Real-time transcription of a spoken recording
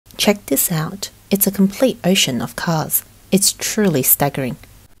Check this out. It's a complete ocean of cars. It's truly staggering.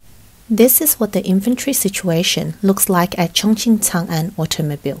 This is what the inventory situation looks like at Chongqing Chang'an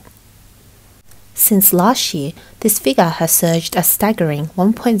Automobile. Since last year, this figure has surged a staggering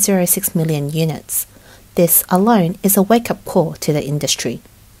 1.06 million units. This alone is a wake-up call to the industry.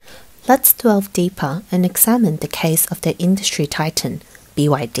 Let's delve deeper and examine the case of the industry titan,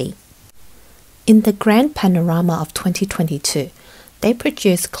 BYD. In the grand panorama of 2022, they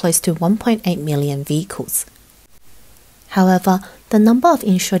produced close to 1.8 million vehicles. However, the number of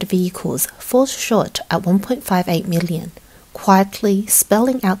insured vehicles falls short at 1.58 million, quietly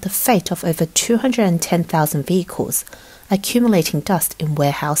spelling out the fate of over 210,000 vehicles, accumulating dust in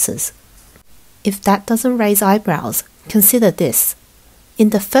warehouses. If that doesn't raise eyebrows, consider this. In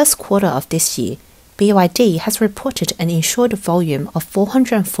the first quarter of this year, BYD has reported an insured volume of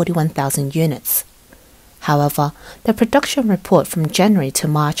 441,000 units. However, the production report from January to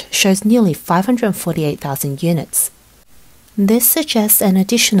March shows nearly 548,000 units. This suggests an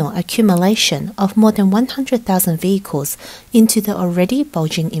additional accumulation of more than 100,000 vehicles into the already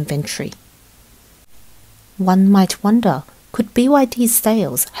bulging inventory. One might wonder, could BYD's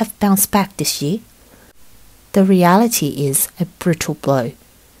sales have bounced back this year? The reality is a brutal blow.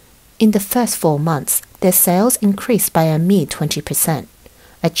 In the first 4 months, their sales increased by a mere 20%,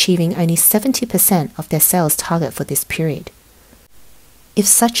 achieving only 70% of their sales target for this period. If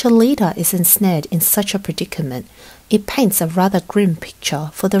such a leader is ensnared in such a predicament, it paints a rather grim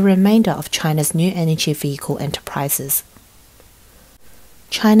picture for the remainder of China's new energy vehicle enterprises.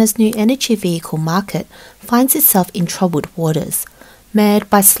 China's new energy vehicle market finds itself in troubled waters, marred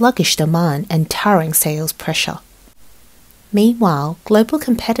by sluggish demand and towering sales pressure. Meanwhile, global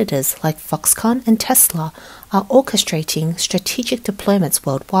competitors like Foxconn and Tesla are orchestrating strategic deployments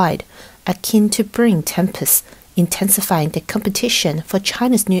worldwide, akin to brewing tempests, intensifying the competition for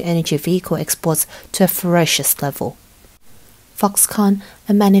China's new energy vehicle exports to a ferocious level. Foxconn,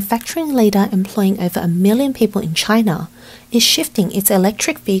 a manufacturing leader employing over 1 million people in China, is shifting its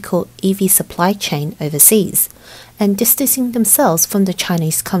electric vehicle EV supply chain overseas and distancing themselves from the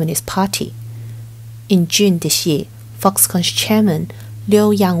Chinese Communist Party. In June this year, Foxconn's chairman, Liu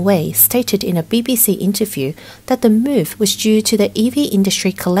Yangwei, stated in a BBC interview that the move was due to the EV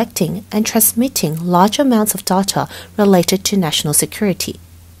industry collecting and transmitting large amounts of data related to national security.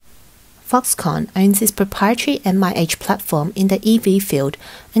 Foxconn owns its proprietary MIH platform in the EV field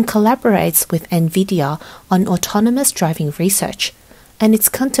and collaborates with NVIDIA on autonomous driving research, and it's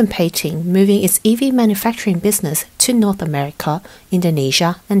contemplating moving its EV manufacturing business to North America,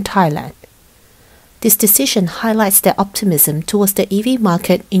 Indonesia, and Thailand. This decision highlights their optimism towards the EV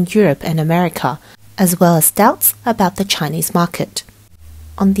market in Europe and America, as well as doubts about the Chinese market.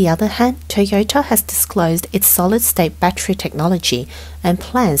 On the other hand, Toyota has disclosed its solid-state battery technology and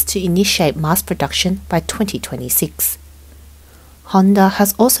plans to initiate mass production by 2026. Honda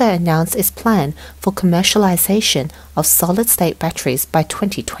has also announced its plan for commercialization of solid-state batteries by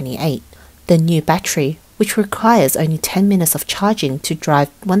 2028. The new battery, which requires only 10 minutes of charging to drive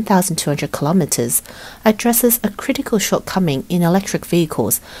 1,200 kilometers, addresses a critical shortcoming in electric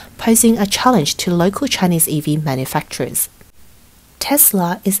vehicles, posing a challenge to local Chinese EV manufacturers.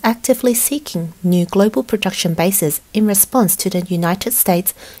 Tesla is actively seeking new global production bases in response to the United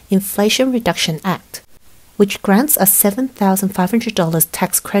States Inflation Reduction Act, which grants a $7,500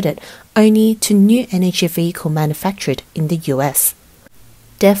 tax credit only to new energy vehicle manufactured in the US.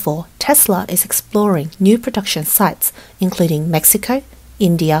 Therefore, Tesla is exploring new production sites, including Mexico,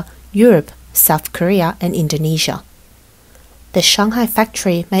 India, Europe, South Korea, and Indonesia. The Shanghai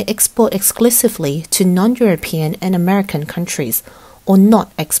factory may export exclusively to non-European and American countries, or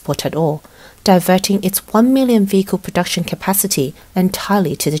not export at all, diverting its 1 million vehicle production capacity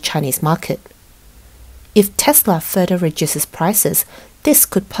entirely to the Chinese market. If Tesla further reduces prices, this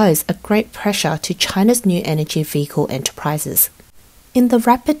could pose a great pressure to China's new energy vehicle enterprises. In the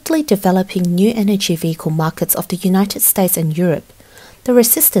rapidly developing new energy vehicle markets of the United States and Europe, the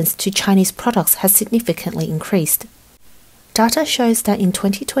resistance to Chinese products has significantly increased. Data shows that in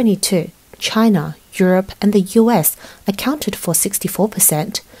 2022, China, Europe, and the US accounted for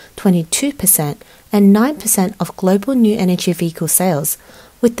 64%, 22%, and 9% of global new energy vehicle sales,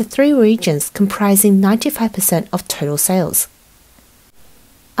 with the three regions comprising 95% of total sales.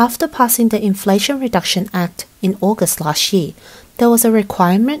 After passing the Inflation Reduction Act in August last year, there was a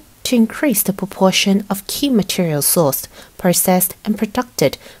requirement to increase the proportion of key materials sourced, processed, and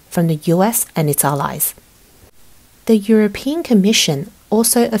produced from the US and its allies. The European Commission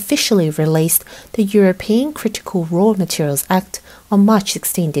also officially released the European Critical Raw Materials Act on March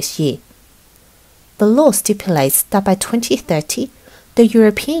 16 this year. The law stipulates that by 2030, The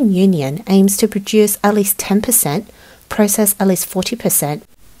European Union aims to produce at least 10%, process at least 40%,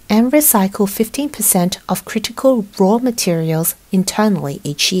 and recycle 15% of critical raw materials internally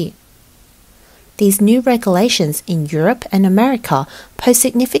each year. These new regulations in Europe and America pose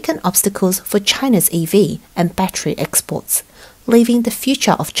significant obstacles for China's EV and battery exports, leaving the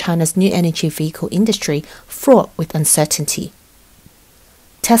future of China's new energy vehicle industry fraught with uncertainty.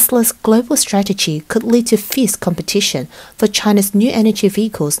 Tesla's global strategy could lead to fierce competition for China's new energy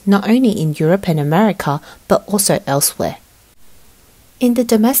vehicles not only in Europe and America, but also elsewhere. In the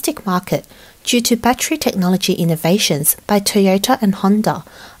domestic market, due to battery technology innovations by Toyota and Honda,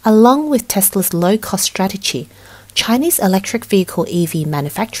 along with Tesla's low-cost strategy, Chinese electric vehicle EV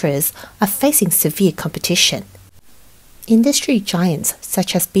manufacturers are facing severe competition. Industry giants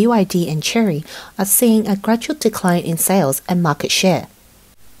such as BYD and Chery are seeing a gradual decline in sales and market share.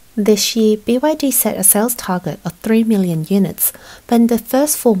 This year, BYD set a sales target of 3 million units, but in the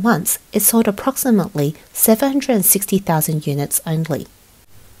first 4 months, it sold approximately 760,000 units only.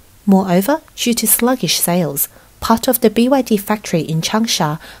 Moreover, due to sluggish sales, part of the BYD factory in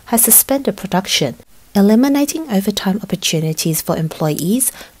Changsha has suspended production, eliminating overtime opportunities for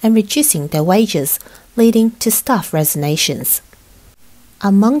employees and reducing their wages, leading to staff resignations.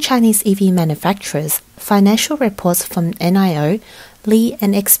 Among Chinese EV manufacturers, financial reports from NIO, Li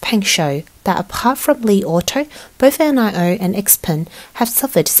and XPeng show that apart from Li Auto, both NIO and XPeng have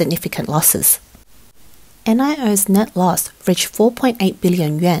suffered significant losses. NIO's net loss reached 4.8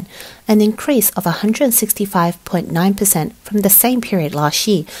 billion yuan, an increase of 165.9% from the same period last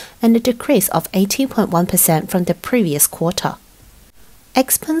year and a decrease of 18.1% from the previous quarter.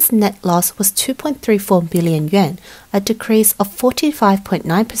 XPeng's net loss was 2.34 billion yuan, a decrease of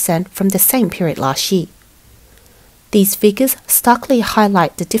 45.9% from the same period last year. These figures starkly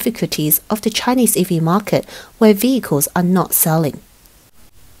highlight the difficulties of the Chinese EV market where vehicles are not selling.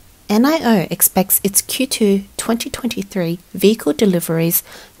 NIO expects its Q2 2023 vehicle deliveries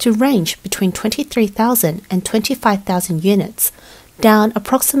to range between 23,000 and 25,000 units, down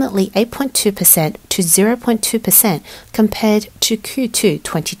approximately 8.2% to 0.2% compared to Q2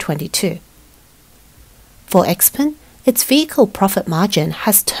 2022. For XPeng, its vehicle profit margin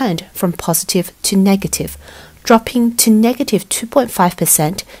has turned from positive to negative, dropping to negative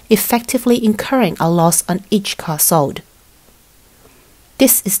 2.5%, effectively incurring a loss on each car sold.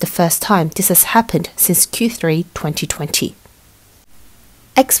 This is the first time this has happened since Q3 2020.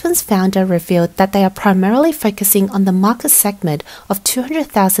 XPeng's founder revealed that they are primarily focusing on the market segment of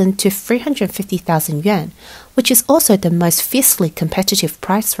 200,000 to 350,000 yuan, which is also the most fiercely competitive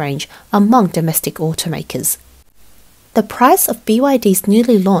price range among domestic automakers. The price of BYD's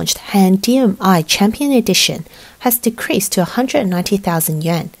newly launched Han DMI Champion Edition has decreased to 190,000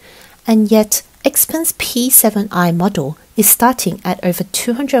 yuan, and yet XPeng's P7i model is starting at over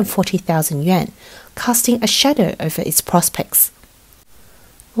 240,000 yuan, casting a shadow over its prospects.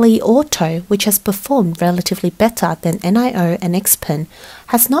 Li Auto, which has performed relatively better than NIO and XPeng,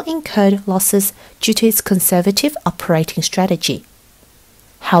 has not incurred losses due to its conservative operating strategy.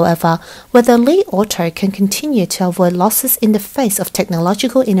 However, whether Li Auto can continue to avoid losses in the face of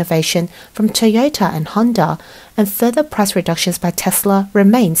technological innovation from Toyota and Honda and further price reductions by Tesla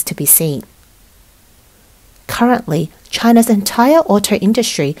remains to be seen. Currently, China's entire auto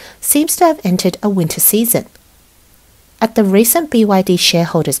industry seems to have entered a winter season. At the recent BYD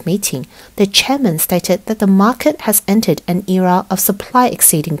shareholders meeting, the chairman stated that the market has entered an era of supply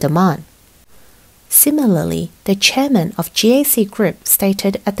exceeding demand. Similarly, the chairman of GAC Group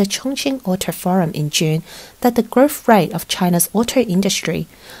stated at the Chongqing Auto Forum in June that the growth rate of China's auto industry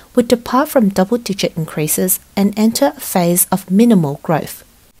would depart from double-digit increases and enter a phase of minimal growth.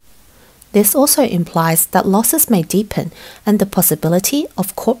 This also implies that losses may deepen and the possibility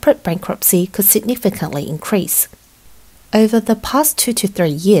of corporate bankruptcy could significantly increase. Over the past 2 to 3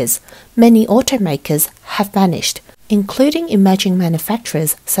 years, many automakers have vanished, including emerging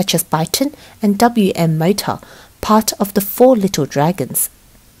manufacturers such as Byton and WM Motor, part of the Four Little Dragons.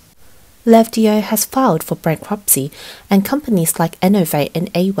 Levdio has filed for bankruptcy, and companies like Innovate and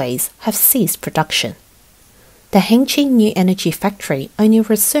Aways have ceased production. The Hengqin New Energy Factory only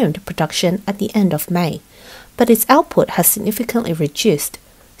resumed production at the end of May, but its output has significantly reduced,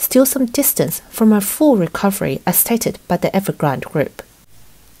 still some distance from a full recovery as stated by the Evergrande Group.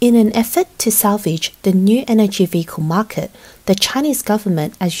 In an effort to salvage the new energy vehicle market, the Chinese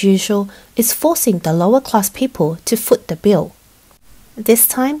government, as usual, is forcing the lower-class people to foot the bill. This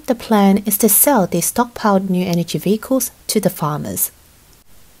time, the plan is to sell these stockpiled new energy vehicles to the farmers.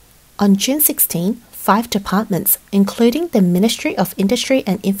 On June 16, 5 departments, including the Ministry of Industry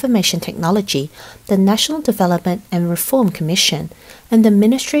and Information Technology, the National Development and Reform Commission, and the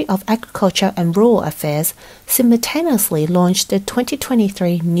Ministry of Agriculture and Rural Affairs, simultaneously launched the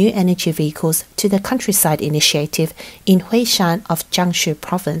 2023 New Energy Vehicles to the Countryside initiative in Huishan of Jiangsu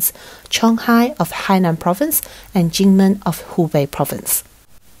Province, Chonghai of Hainan Province, and Jinmen of Hubei Province.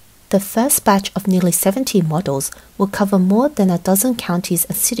 The first batch of nearly 70 models will cover more than a dozen counties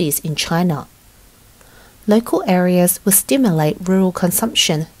and cities in China. Local areas will stimulate rural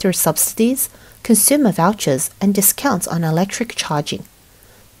consumption through subsidies, consumer vouchers, and discounts on electric charging.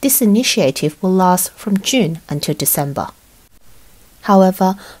 This initiative will last from June until December.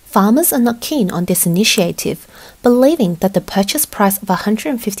 However, farmers are not keen on this initiative, believing that the purchase price of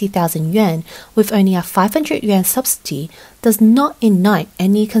 150,000 yuan with only a 500 yuan subsidy does not ignite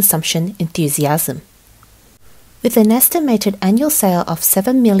any consumption enthusiasm. With an estimated annual sale of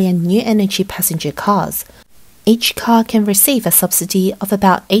 7 million new energy passenger cars, each car can receive a subsidy of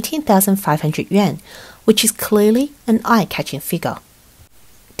about 18,500 yuan, which is clearly an eye-catching figure.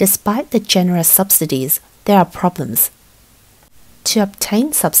 Despite the generous subsidies, there are problems. To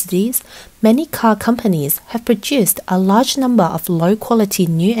obtain subsidies, many car companies have produced a large number of low-quality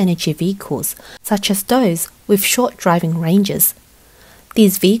new energy vehicles, such as those with short driving ranges.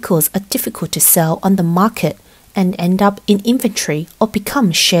 These vehicles are difficult to sell on the market and end up in inventory or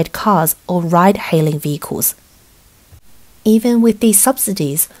become shared cars or ride-hailing vehicles. Even with these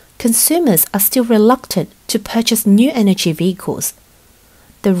subsidies, consumers are still reluctant to purchase new energy vehicles.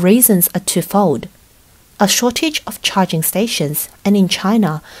 The reasons are twofold. A shortage of charging stations, and in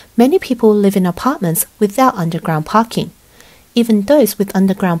China, many people live in apartments without underground parking. Even those with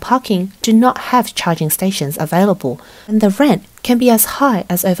underground parking do not have charging stations available, and the rent can be as high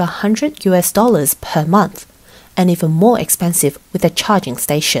as over $100 per month, and even more expensive with a charging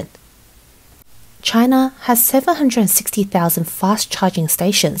station. China has 760,000 fast charging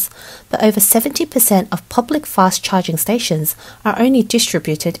stations, but over 70% of public fast charging stations are only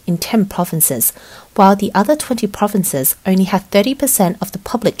distributed in 10 provinces, while the other 20 provinces only have 30% of the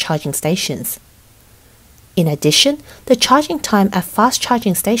public charging stations. In addition, the charging time at fast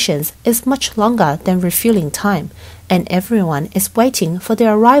charging stations is much longer than refueling time, and everyone is waiting for the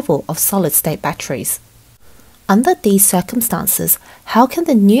arrival of solid-state batteries. Under these circumstances, how can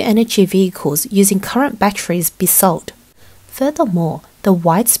the new energy vehicles using current batteries be sold? Furthermore, the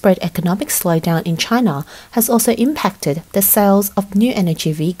widespread economic slowdown in China has also impacted the sales of new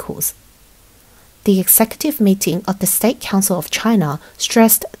energy vehicles. The executive meeting of the State Council of China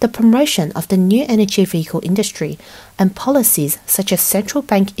stressed the promotion of the new energy vehicle industry, and policies such as central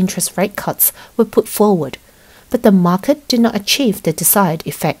bank interest rate cuts were put forward, but the market did not achieve the desired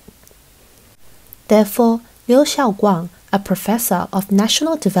effect. Therefore, Liu Xiaoguang, a professor of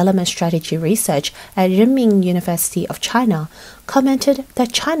National Development Strategy Research at Renmin University of China, commented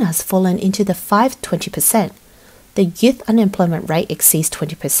that China has fallen into the 5-20%. The youth unemployment rate exceeds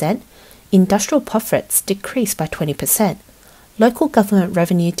 20%, industrial profits decreased by 20%, local government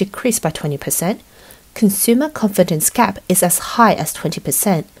revenue decreased by 20%, consumer confidence gap is as high as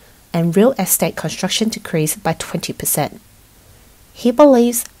 20%, and real estate construction decreased by 20%. He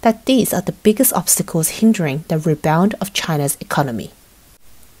believes that these are the biggest obstacles hindering the rebound of China's economy.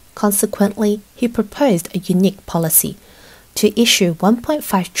 Consequently, he proposed a unique policy to issue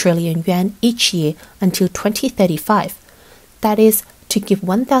 1.5 trillion yuan each year until 2035, that is, to give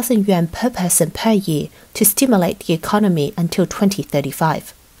 1,000 yuan per person per year to stimulate the economy until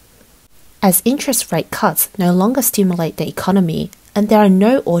 2035. As interest rate cuts no longer stimulate the economy and there are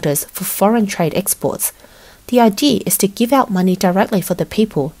no orders for foreign trade exports, the idea is to give out money directly for the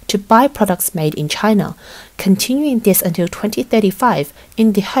people to buy products made in China, continuing this until 2035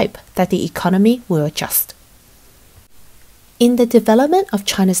 in the hope that the economy will adjust. In the development of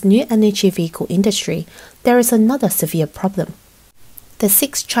China's new energy vehicle industry, there is another severe problem. The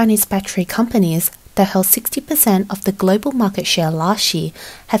 6 Chinese battery companies that held 60% of the global market share last year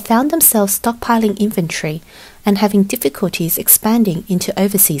have found themselves stockpiling inventory and having difficulties expanding into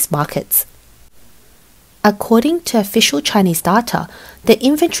overseas markets. According to official Chinese data, the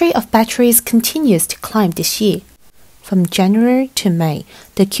inventory of batteries continues to climb this year. From January to May,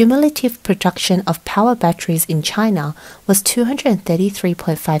 the cumulative production of power batteries in China was 233.5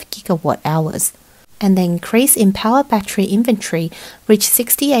 gigawatt-hours, and the increase in power battery inventory reached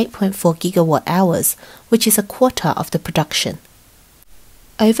 68.4 gigawatt-hours, which is a quarter of the production.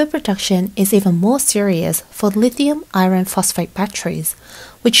 Overproduction is even more serious for lithium iron phosphate batteries,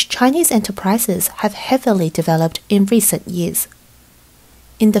 which Chinese enterprises have heavily developed in recent years.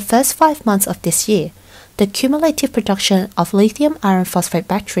 In the first 5 months of this year, the cumulative production of lithium iron phosphate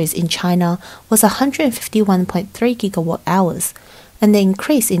batteries in China was 151.3 gigawatt hours, and the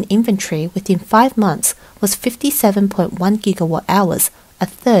increase in inventory within 5 months was 57.1 gigawatt hours, a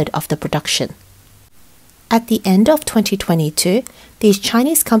third of the production. At the end of 2022, these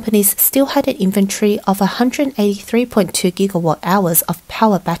Chinese companies still had an inventory of 183.2 gigawatt hours of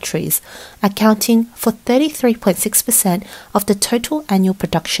power batteries, accounting for 33.6% of the total annual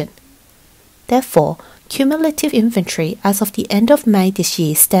production. Therefore, cumulative inventory as of the end of May this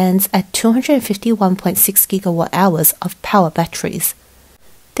year stands at 251.6 gigawatt hours of power batteries.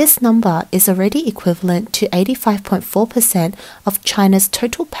 This number is already equivalent to 85.4% of China's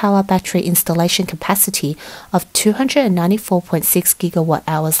total power battery installation capacity of 294.6 gigawatt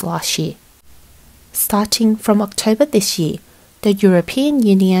hours last year. Starting from October this year, the European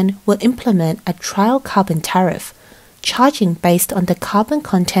Union will implement a trial carbon tariff, charging based on the carbon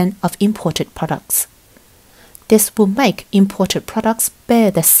content of imported products. This will make imported products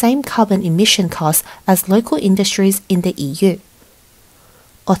bear the same carbon emission costs as local industries in the EU.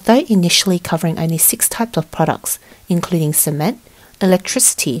 Although initially covering only 6 types of products, including cement,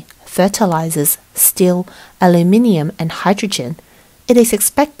 electricity, fertilizers, steel, aluminium, and hydrogen, it is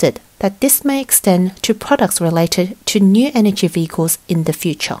expected that this may extend to products related to new energy vehicles in the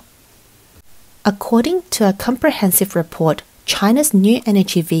future. According to a comprehensive report, China's New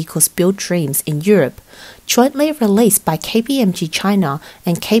Energy Vehicles Build Dreams in Europe, jointly released by KPMG China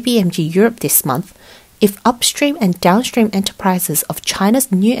and KPMG Europe this month, if upstream and downstream enterprises of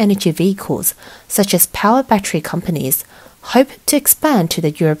China's new energy vehicles, such as power battery companies, hope to expand to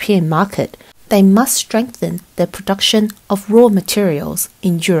the European market, they must strengthen their production of raw materials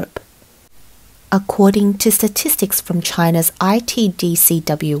in Europe. According to statistics from China's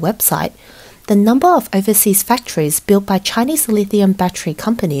ITDCW website, the number of overseas factories built by Chinese lithium battery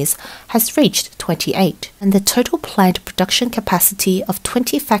companies has reached 28, and the total planned production capacity of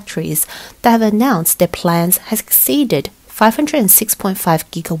 20 factories that have announced their plans has exceeded 506.5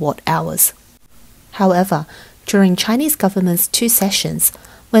 gigawatt hours. However, during Chinese government's 2 sessions,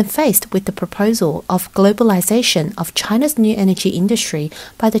 when faced with the proposal of globalization of China's new energy industry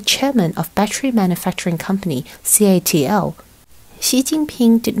by the chairman of battery manufacturing company CATL, Xi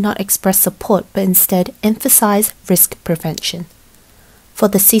Jinping did not express support but instead emphasized risk prevention. For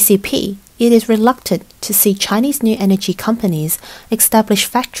the CCP, it is reluctant to see Chinese new energy companies establish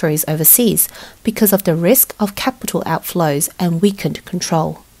factories overseas because of the risk of capital outflows and weakened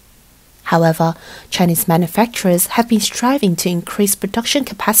control. However, Chinese manufacturers have been striving to increase production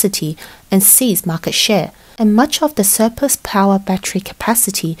capacity and seize market share, and much of the surplus power battery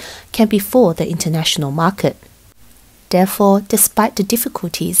capacity can be for the international market. Therefore, despite the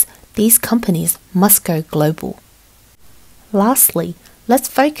difficulties, these companies must go global. Lastly, let's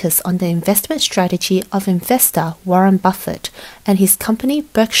focus on the investment strategy of investor Warren Buffett and his company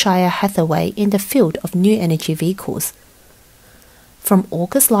Berkshire Hathaway in the field of new energy vehicles. From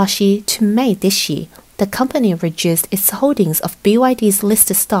August last year to May this year, the company reduced its holdings of BYD's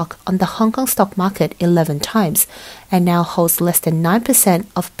listed stock on the Hong Kong stock market 11 times and now holds less than 9%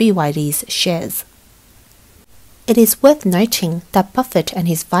 of BYD's shares. It is worth noting that Buffett and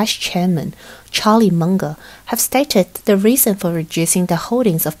his vice chairman, Charlie Munger, have stated that the reason for reducing the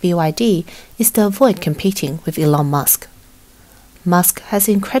holdings of BYD is to avoid competing with Elon Musk. Musk has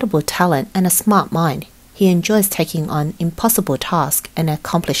incredible talent and a smart mind. He enjoys taking on impossible tasks and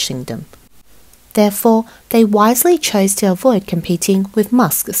accomplishing them. Therefore, they wisely chose to avoid competing with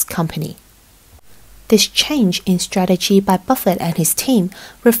Musk's company. This change in strategy by Buffett and his team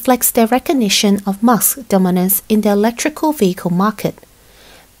reflects their recognition of Musk's dominance in the electrical vehicle market.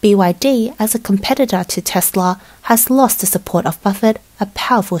 BYD, as a competitor to Tesla, has lost the support of Buffett, a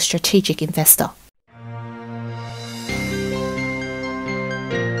powerful strategic investor.